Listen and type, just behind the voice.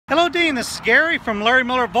Hello Deane, this is Gary from Larry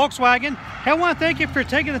Miller Volkswagen. Hey, I want to thank you for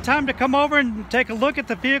taking the time to come over and take a look at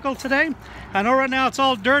the vehicle today. I know right now it's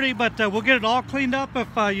all dirty, but we'll get it all cleaned up if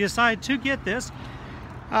you decide to get this.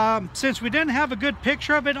 Since we didn't have a good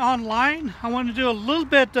picture of it online, I want to do a little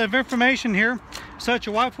bit of information here so that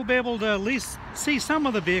your wife will be able to at least see some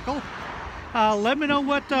of the vehicle. Let me know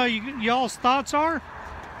what y'all's thoughts are.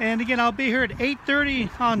 And again, I'll be here at 8:30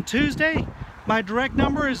 on Tuesday. My direct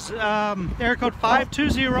number is area code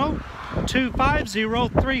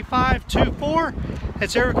 520-250-3524.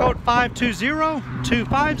 It's area code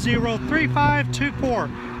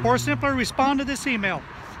 520-250-3524. Or simply respond to this email.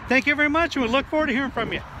 Thank you very much, and we look forward to hearing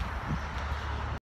from you.